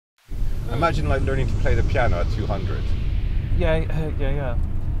Imagine like learning to play the piano at 200. Yeah.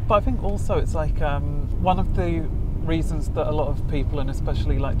 But I think also it's like one of the reasons that a lot of people, and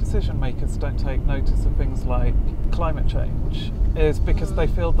especially like decision makers, don't take notice of things like climate change is because they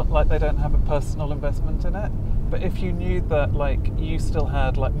feel that like they don't have a personal investment in it. But if you knew that like you still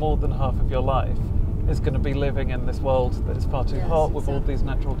had like more than half of your life is going to be living in this world that is far too hot with all these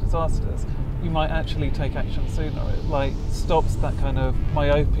natural disasters, you might actually take action sooner. It like stops that kind of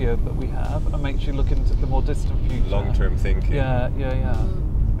myopia that we have and makes you look into the more distant future. Long-term thinking.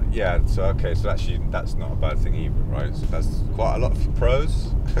 Yeah. So actually that's not a bad thing either, right? So that's quite a lot of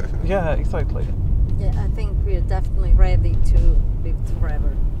pros. Yeah, exactly. Yeah, I think we're definitely ready to live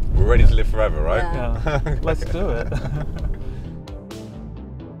forever. We're ready to live forever, right? Yeah. Let's do it.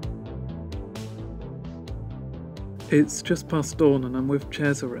 It's just past dawn and I'm with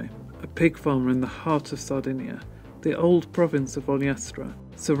Cesare, a pig farmer in the heart of Sardinia, the old province of Ogliastra,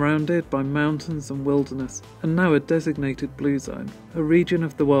 surrounded by mountains and wilderness, and now a designated blue zone, a region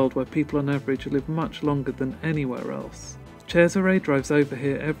of the world where people on average live much longer than anywhere else. Cesare drives over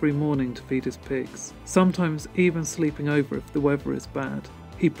here every morning to feed his pigs, sometimes even sleeping over if the weather is bad.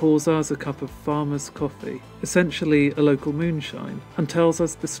 He pours us a cup of farmer's coffee, essentially a local moonshine, and tells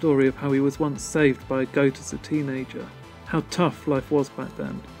us the story of how he was once saved by a goat as a teenager, how tough life was back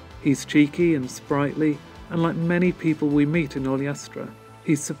then. He's cheeky and sprightly, and like many people we meet in Ogliastra,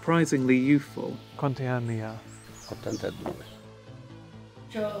 he's surprisingly youthful. Quanti anni ha? 82.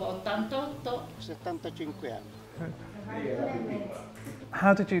 C'ho 88, 75 anni.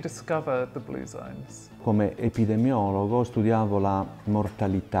 How did you discover the blue zones? Come epidemiologo studiavo la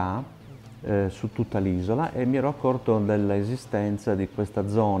mortalità su tutta l'isola e mi ero accorto dell'esistenza di questa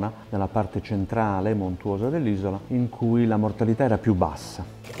zona nella parte centrale montuosa dell'isola in cui la mortalità era più bassa.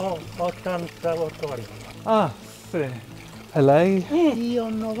 Ho 88 anni. Ah, sì. E lei? Io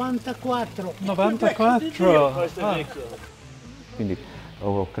 94. 94? Quindi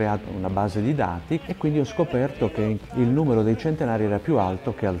ho creato una base di dati e quindi ho scoperto che il numero dei centenari era più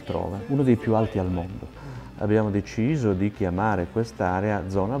alto che altrove, uno dei più alti al mondo. Abbiamo deciso di chiamare quest'area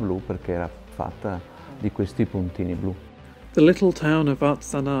zona blu perché era fatta di questi puntini blu. The little town of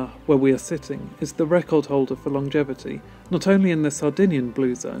Artsana, where we are sitting, is the record holder for longevity, not only in the Sardinian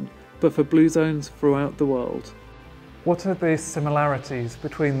blue zone, but for blue zones throughout the world. What are the similarities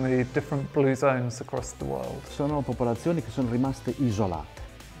between the different blue zones across the world? Sono popolazioni che sono rimaste isolate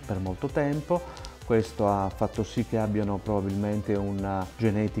per molto tempo. Questo ha fatto sì che abbiano probabilmente una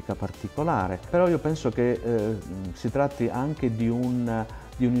genetica particolare, però io penso che si tratti anche di un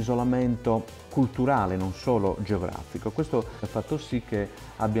isolamento culturale, non solo geografico. Questo ha fatto sì che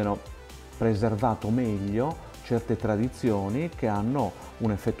abbiano preservato meglio certe tradizioni che hanno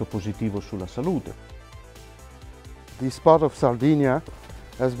un effetto positivo sulla salute. This part of Sardinia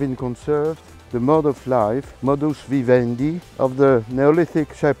has been conserved the mode of life, modus vivendi of the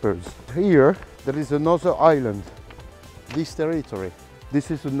Neolithic shepherds. Here there is another island, this territory. This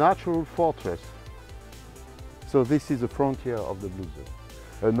is a natural fortress. So this is the frontier of the blue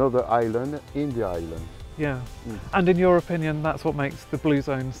zone. Another island in the island. Yeah. And in your opinion, that's what makes the blue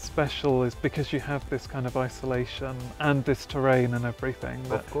zone special, is because you have this kind of isolation and this terrain and everything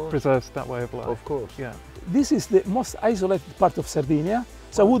that preserves that way of life. Of course. Yeah. This is the most isolated part of Sardinia,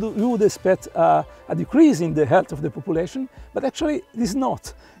 so we would expect a decrease in the health of the population, but actually it is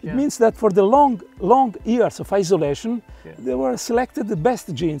not. It means that for the long years of isolation, they were selected the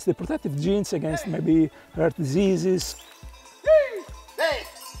best genes, the protective genes against maybe heart diseases.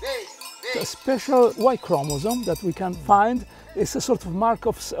 A special Y chromosome that we can find is a sort of mark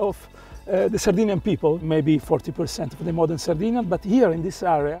of the Sardinian people, maybe 40% of the modern Sardinian, but here in this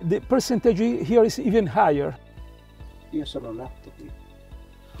area, the percentage here is even higher. Io sono nato qui.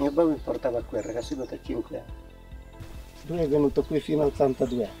 Mio babbo mi portava qui, ragazzino da 5 anni. Lui è venuto qui fino a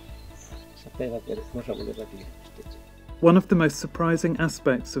 82 anni. Sapeva che cosa voleva dire. One of the most surprising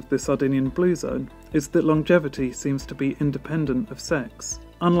aspects of the Sardinian blue zone is that longevity seems to be independent of sex.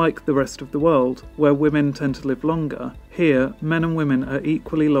 Unlike the rest of the world, where women tend to live longer, here men and women are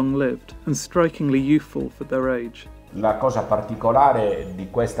equally long-lived and strikingly youthful for their age. La cosa particolare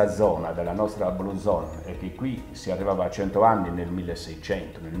di questa zona, della nostra blue zone, è che qui si arrivava a 100 anni nel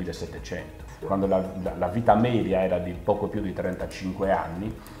 1600, nel 1700, quando la vita media era di poco più di 35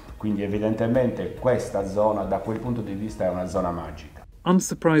 anni, quindi evidentemente questa zona da quel punto di vista è una zona magica.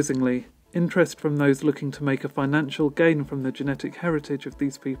 Unsurprisingly, interest from those looking to make a financial gain from the genetic heritage of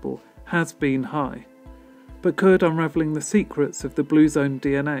these people has been high. But could unravelling the secrets of the blue zone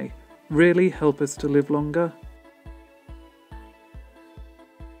DNA really help us to live longer?